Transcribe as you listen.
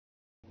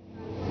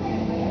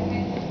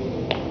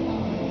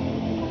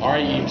All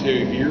right,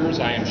 YouTube viewers,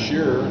 I am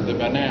sure that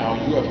by now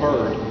you have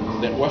heard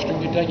that Western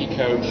Kentucky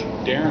coach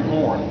Darrin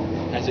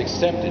has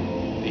accepted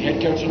the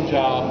head coaching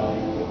job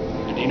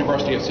at the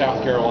University of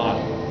South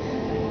Carolina.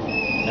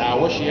 Now, I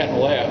wish he hadn't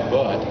left,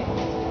 but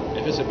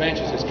if this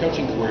advances his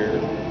coaching career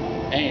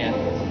and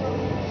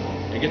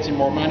it gets him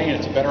more money and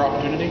it's a better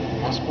opportunity,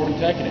 I support him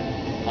taking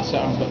it. I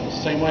feel the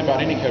same way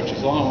about any coach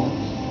as long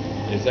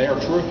as they are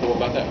truthful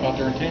about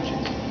their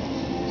intentions.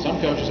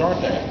 Some coaches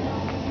aren't that.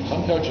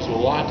 Some coaches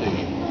will lie to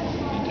you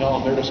and tell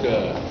them they're just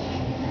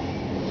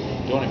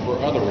doing it for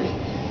other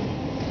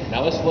reasons.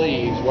 Now this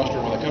leaves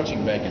Western with a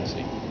coaching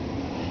vacancy.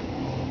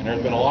 And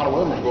there's been a lot of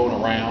rumors going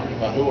around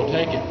about who will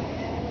take it.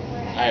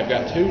 I have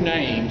got two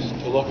names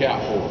to look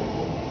out for.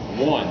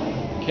 One,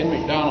 Ken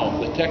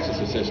McDonald, the Texas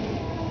assistant.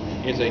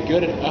 He is a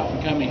good and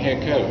up-and-coming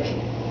head coach.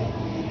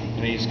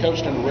 And he's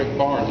coached under Rick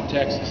Barnes of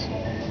Texas.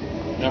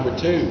 Number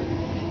two,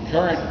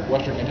 current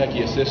Western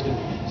Kentucky assistant,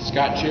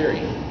 Scott Cherry.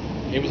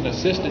 He was an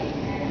assistant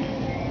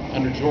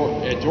under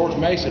George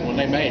Mason when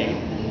they made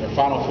their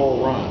Final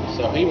Four run.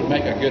 So he would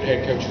make a good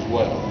head coach as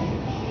well.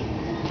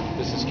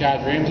 This is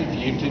Kige Ramsey for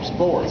YouTube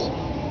Sports.